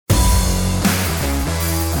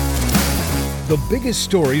the biggest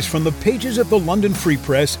stories from the pages of the London Free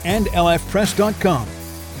Press and lfpress.com.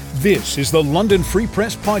 This is the London Free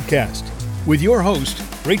Press Podcast with your host,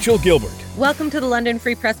 Rachel Gilbert. Welcome to the London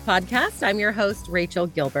Free Press Podcast. I'm your host, Rachel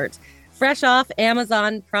Gilbert. Fresh off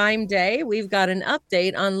Amazon Prime Day, we've got an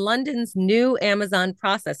update on London's new Amazon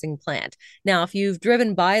processing plant. Now, if you've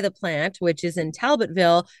driven by the plant, which is in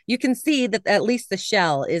Talbotville, you can see that at least the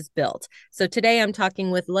shell is built. So today I'm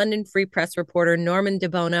talking with London Free Press reporter Norman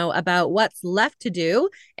DeBono about what's left to do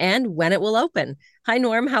and when it will open. Hi,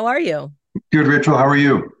 Norm. How are you? Good, Rachel. How are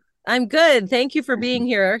you? I'm good. Thank you for being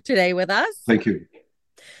here today with us. Thank you.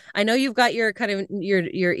 I know you've got your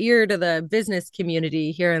ear to the business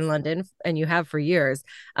community here in London, and you have for years.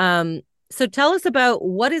 So tell us about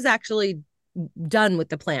what is actually done with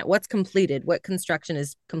the plant. What's completed? What construction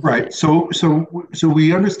is completed? Right. So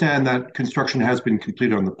we understand that construction has been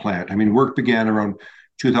completed on the plant. I mean, work began around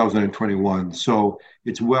 2021, so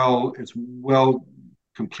it's well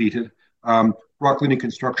completed. Rockland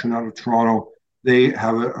Construction out of Toronto. They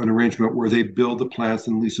have an arrangement where they build the plants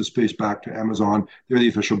and lease the space back to Amazon. They're the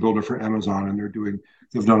official builder for Amazon, and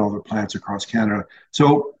they've done all their plants across Canada.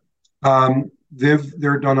 So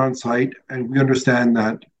they're done on site, and we understand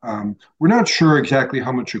that we're not sure exactly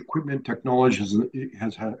how much equipment technology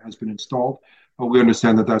has been installed, but we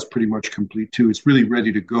understand that that's pretty much complete too. It's really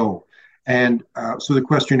ready to go. And so the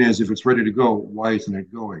question is, if it's ready to go, why isn't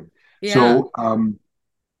it going? Yeah. So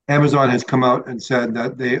Amazon has come out and said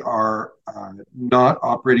that they are not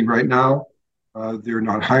operating right now. They're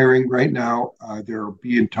not hiring right now. They'll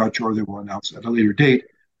be in touch, or they will announce at a later date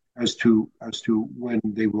as to when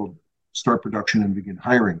they will start production and begin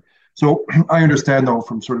hiring. So I understand, though,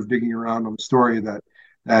 from sort of digging around on the story that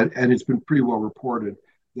and it's been pretty well reported,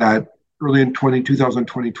 that early in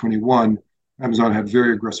 2021, Amazon had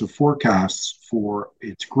very aggressive forecasts for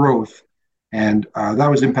its growth, and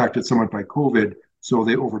that was impacted somewhat by COVID. So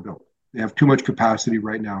they overbuilt. They have too much capacity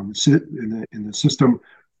right now in the system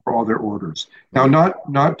for all their orders. Now,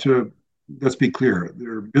 not to, let's be clear,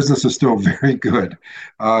 their business is still very good.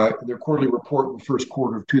 Their quarterly report in the first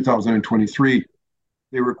quarter of 2023,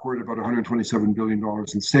 they recorded about $127 billion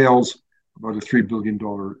in sales, about a $3 billion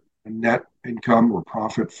net income or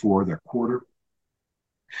profit for that quarter.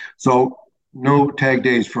 So no tag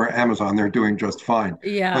days for Amazon. They're doing just fine.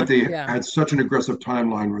 Yeah, but they had such an aggressive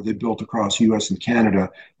timeline where they built across US and Canada.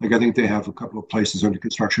 Like, I think they have a couple of places under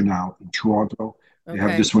construction now in Toronto. They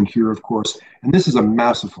have this one here, of course. And this is a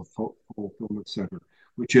massive fulfillment center,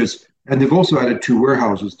 and they've also added 2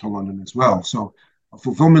 warehouses to London as well. So a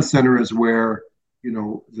fulfillment center is where,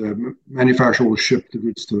 the manufacturer will ship the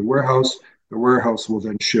goods to the warehouse. The warehouse will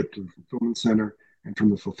then ship to the fulfillment center. And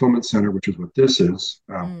from the fulfillment center, which is what this is,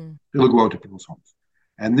 it'll go out to people's homes.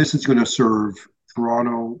 And this is going to serve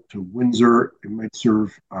Toronto to Windsor. It might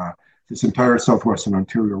serve this entire southwestern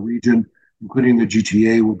Ontario region, including the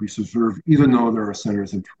GTA will be served, even though there are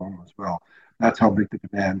centers in Toronto as well. That's how big the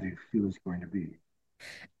demand they feel is going to be.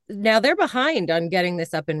 Now, they're behind on getting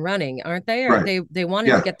this up and running, aren't they? Or Right. they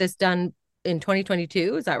wanted to get this done in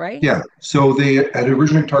 2022. Is that right? Yeah. So they had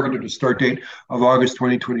originally targeted a start date of August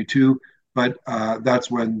 2022. But that's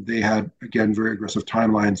when they had, again, very aggressive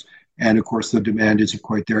timelines. And of course, the demand isn't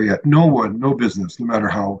quite there yet. No business, no matter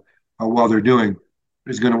how well they're doing,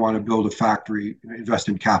 is going to want to build a factory, invest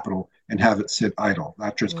in capital, and have it sit idle.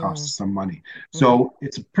 That just costs some money. So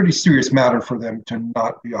it's a pretty serious matter for them to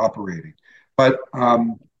not be operating. But,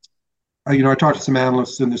 I talked to some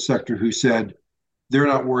analysts in the sector who said they're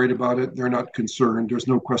not worried about it. They're not concerned. There's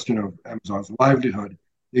no question of Amazon's livelihood.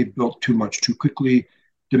 They built too much too quickly.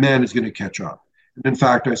 Demand is going to catch up. And in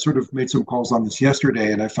fact, I sort of made some calls on this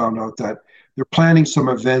yesterday, and I found out that they're planning some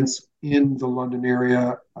events in the London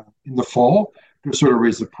area in the fall to sort of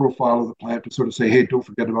raise the profile of the plant, to sort of say, hey, don't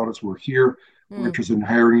forget about us. We're here. We're interested in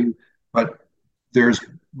hiring you. But there's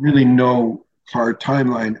really no hard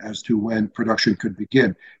timeline as to when production could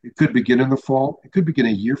begin. It could begin in the fall. It could begin a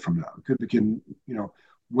year from now. It could begin,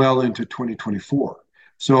 well into 2024.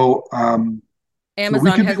 So, Amazon so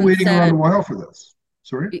we could be waiting around a while for this.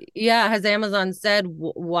 Sorry? Yeah. Has Amazon said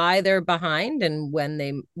why they're behind and when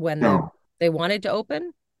they wanted to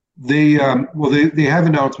open? They have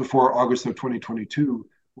announced before August of 2022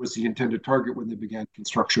 was the intended target when they began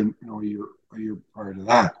construction, a year prior to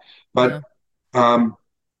that. But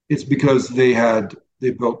it's because they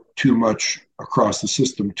built too much across the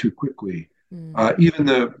system too quickly. Even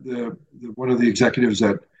the one of the executives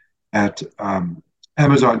at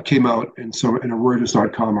Amazon came out in a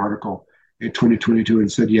Reuters.com article in 2022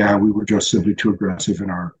 and said, yeah, we were just simply too aggressive in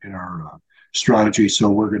our strategy, so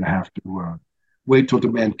we're going to have to wait till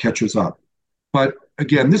demand catches up. But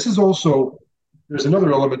again, this is also there's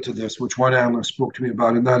another element to this, which one analyst spoke to me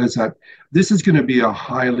about, and that is that this is going to be a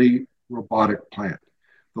highly robotic plant.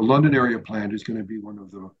 The London area plant is going to be one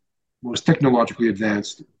of the most technologically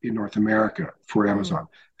advanced in North America for Amazon.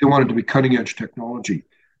 They wanted to be cutting edge technology.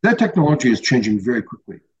 That technology is changing very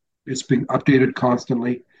quickly. It's being updated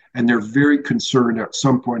constantly, and they're very concerned at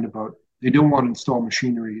some point about they don't want to install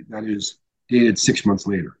machinery that is dated 6 months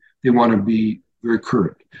later. They want to be very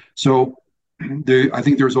current. So I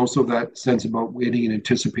think there's also that sense about waiting and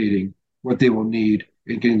anticipating what they will need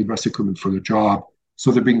and getting the best equipment for the job.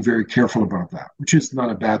 So they're being very careful about that, which is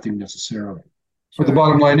not a bad thing necessarily. Sure. But the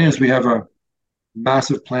bottom line is we have a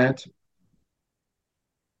massive plant,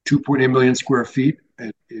 2.8 million square feet.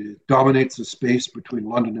 It dominates the space between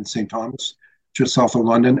London and St. Thomas, just south of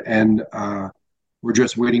London. And we're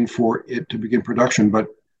just waiting for it to begin production. But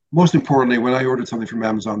most importantly, when I ordered something from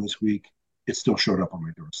Amazon this week, it still showed up on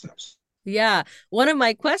my doorsteps. Yeah. One of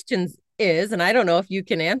my questions is, and I don't know if you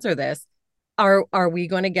can answer this, are we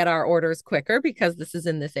going to get our orders quicker because this is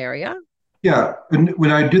in this area? Yeah. And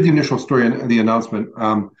when I did the initial story and the announcement,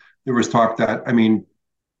 there was talk that, I mean,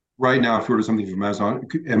 right now, if you order something from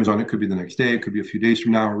Amazon, it could be the next day, it could be a few days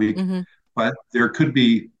from now or a week, but there could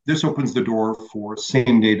be, this opens the door for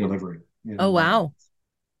same day delivery. Oh, wow.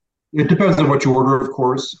 It depends on what you order, of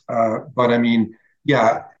course. But I mean,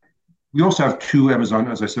 yeah, we also have two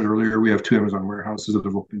Amazon, as I said earlier, we have two Amazon warehouses that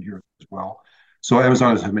have opened here as well. So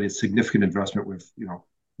Amazon has made a significant investment with,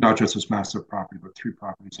 not just this massive property, but 3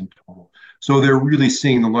 properties in total. So they're really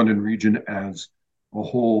seeing the London region as a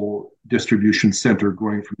whole distribution center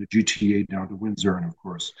going from the GTA down to Windsor, and of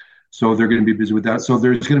course, so they're going to be busy with that. So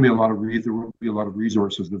there's going to be there will be a lot of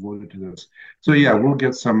resources devoted to this. So yeah, there'll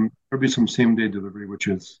be some same day delivery, which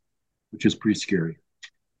is pretty scary.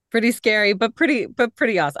 Pretty scary, but pretty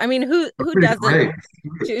awesome. I mean, who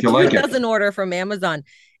doesn't order from Amazon?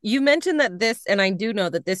 You mentioned that this, and I do know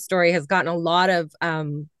that this story has gotten a lot of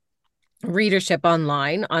readership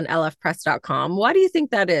online on lfpress.com. Why do you think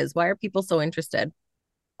that is? Why are people so interested?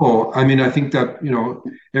 Oh, I mean, I think that,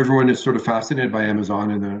 everyone is sort of fascinated by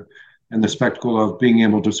Amazon and the spectacle of being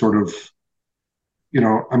able to sort of, I mean,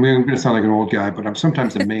 I'm going to sound like an old guy, but I'm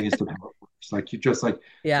sometimes amazed at how it works. Like you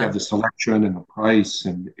have the selection and the price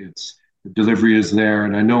and the delivery is there.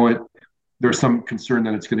 And I know there's some concern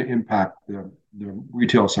that it's going to impact the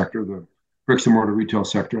retail sector, the bricks and mortar retail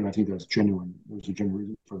sector. And I think that's genuine. There's a genuine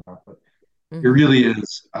reason for that, but it really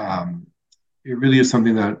is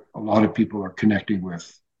something that a lot of people are connecting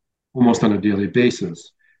with almost on a daily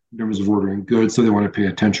basis in terms of ordering goods. So they want to pay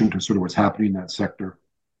attention to sort of what's happening in that sector.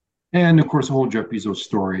 And of course, the whole Jeff Bezos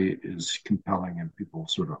story is compelling, and people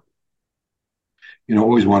sort of,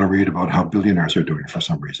 always want to read about how billionaires are doing for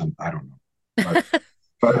some reason. I don't know,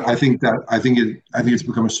 but I think it's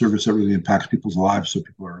become a service that really impacts people's lives. So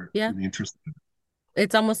people are really interested in it.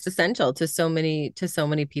 It's almost essential to so many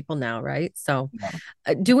people now, right? So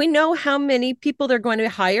do we know how many people they're going to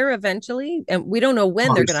hire eventually? And we don't know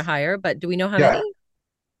when they're going to hire, but do we know how many?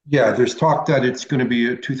 Yeah, there's talk that it's going to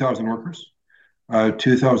be 2,000 workers.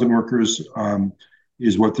 2,000 workers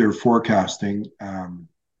is what they're forecasting.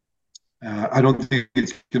 I don't think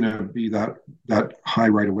it's going to be that high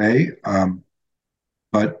right away,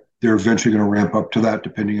 but they're eventually going to ramp up to that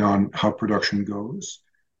depending on how production goes.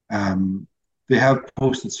 They have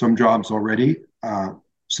posted some jobs already,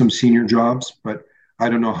 some senior jobs, but I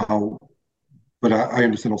don't know how. But I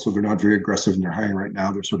understand also they're not very aggressive in their hiring right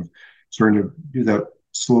now. They're sort of starting to do that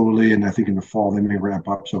slowly, and I think in the fall they may ramp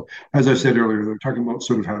up. So as I said earlier, they're talking about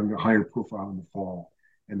sort of having a higher profile in the fall,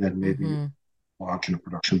 and then maybe launch and a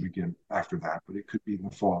production begin after that. But it could be in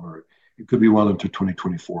the fall, or it could be well into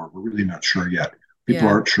 2024. We're really not sure yet. People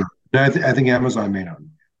aren't sure. I think Amazon may not.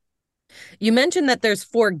 You mentioned that there's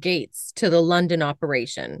 4 gates to the London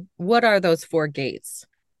operation. What are those 4 gates?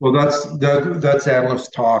 Well, that's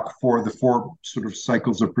analyst talk for the 4 sort of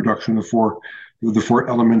cycles of production, the four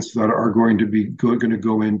elements that are going to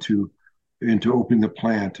go into opening the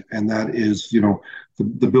plant, and that is,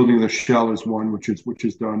 the building of the shell is one, which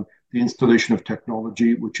is done. The installation of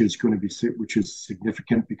technology, which is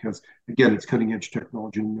significant because again, it's cutting edge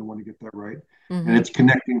technology, and they want to get that right, and it's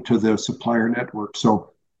connecting to the supplier network.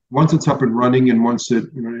 So once it's up and running, and once it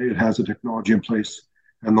has the technology in place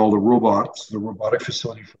and all the robotic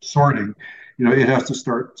facility for sorting, it has to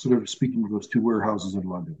start sort of speaking to those 2 warehouses in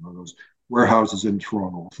London, or those warehouses in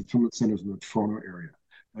Toronto, fulfillment centers in the Toronto area,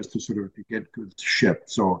 as to sort of to get goods shipped.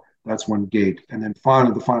 So that's one gate. And then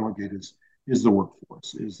finally, the final gate is the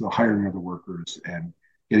workforce, is the hiring of the workers and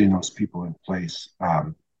getting those people in place,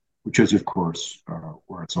 which is, of course,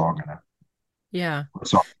 where it's all going to,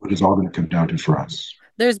 what it's all going to come down to for us.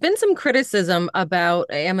 There's been some criticism about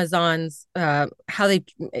Amazon's how they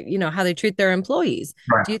treat their employees.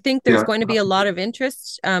 Right. Do you think there's going to be a lot of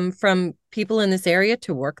interest from people in this area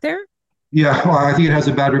to work there? Yeah, well, I think it has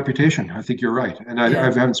a bad reputation. I think you're right. And I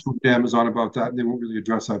Yeah. haven't spoken to Amazon about that, and they won't really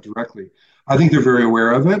address that directly. I think they're very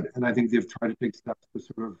aware of it, and I think they've tried to take steps to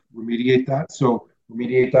sort of remediate that.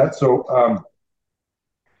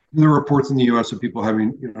 There are reports in the U.S. of people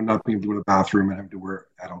having, not being able to go to the bathroom and having to wear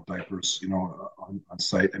adult diapers, on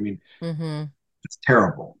site. I mean, Mm-hmm. it's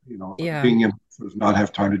terrible, Yeah. being able to sort of not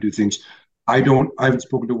have time to do things. I haven't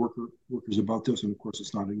spoken to workers about this, and of course,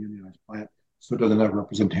 it's not a unionized plant, so it doesn't have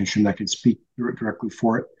representation that can speak directly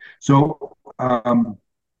for it. So,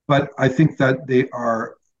 but I think that they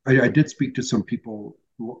are. I did speak to some people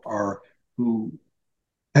who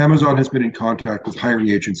Amazon has been in contact with hiring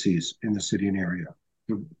agencies in the city and area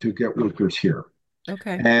to get workers here.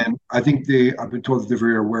 Okay. And I think I've been told that they're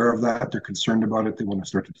very aware of that. They're concerned about it. They want to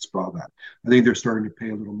start to dispel that. I think they're starting to pay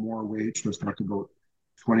a little more wage. There's talk about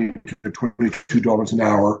 $20 to $22 an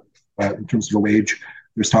hour in terms of a wage.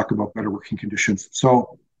 There's talk about better working conditions.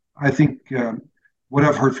 So I think what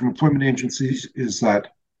I've heard from employment agencies is that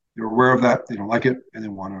they're aware of that. They don't like it, and they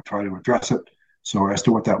want to try to address it. So as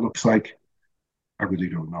to what that looks like, I really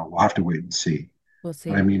don't know. We'll have to wait and see. We'll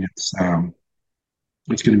see. I mean, it's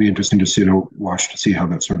going to be interesting to watch to see how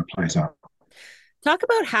that sort of plays out. Talk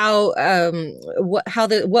about how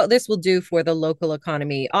what this will do for the local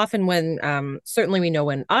economy. Often when certainly we know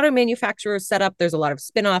when auto manufacturers set up, there's a lot of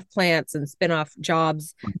spin-off plants and spin-off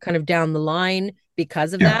jobs kind of down the line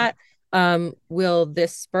because of that. Will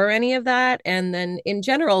this spur any of that? And then in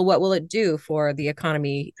general, what will it do for the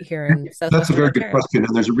economy here in South? That's a very good question,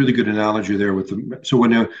 and there's a really good analogy there with so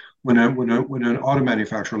when an auto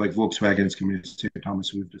manufacturer like Volkswagen is coming to St.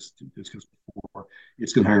 Thomas, we've just discussed before,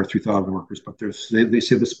 it's going to hire 3,000 workers, but they say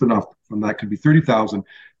the spinoff from that could be 30,000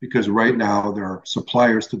 because right now there are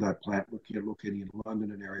suppliers to that plant locating in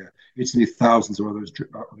London and area. It's going to be thousands of other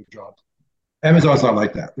jobs. Amazon's not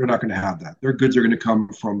like that. They're not going to have that. Their goods are going to come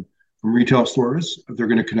from retail stores. They're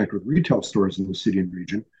going to connect with retail stores in the city and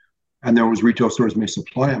region. And those retail stores may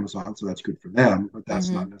supply Amazon, so that's good for them, but that's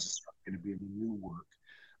not necessarily going to be any new work.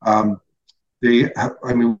 We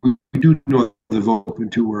do know they've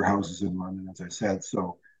opened 2 warehouses in London, as I said.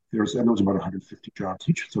 So those about 150 jobs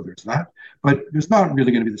each. So there's that. But there's not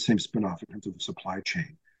really going to be the same spinoff in terms of the supply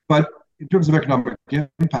chain. But in terms of economic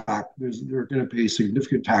impact, they're going to pay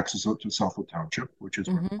significant taxes out to Southwold Township, which is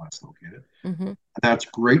where the plant's located. And that's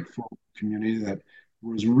great for a community that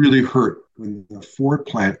was really hurt when the Ford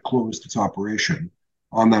plant closed its operation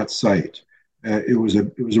on that site. It was a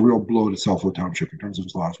real blow to Southwold Township in terms of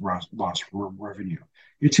its lost revenue.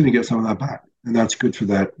 It's going to get some of that back, and that's good for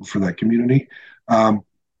that community. But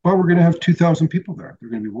we're going to have 2,000 people there.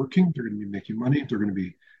 They're going to be working. They're going to be making money. They're going to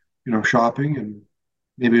be, shopping and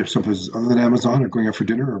maybe if someplace other than Amazon or going out for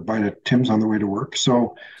dinner or buying a Tim's on the way to work.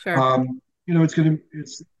 So, Sure.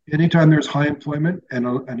 It's anytime there's high employment and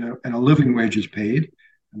a living wage is paid,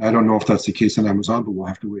 and I don't know if that's the case on Amazon, but we'll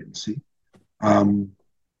have to wait and see.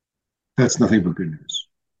 That's nothing but good news.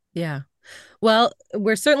 Yeah. Well,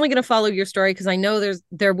 we're certainly going to follow your story because I know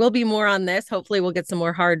there will be more on this. Hopefully we'll get some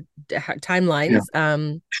more hard timelines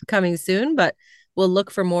coming soon, but we'll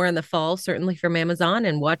look for more in the fall, certainly from Amazon,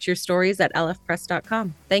 and watch your stories at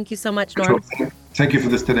lfpress.com. Thank you so much, Norm. Thank you for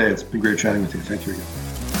this today. It's been great chatting with you. Thank you again.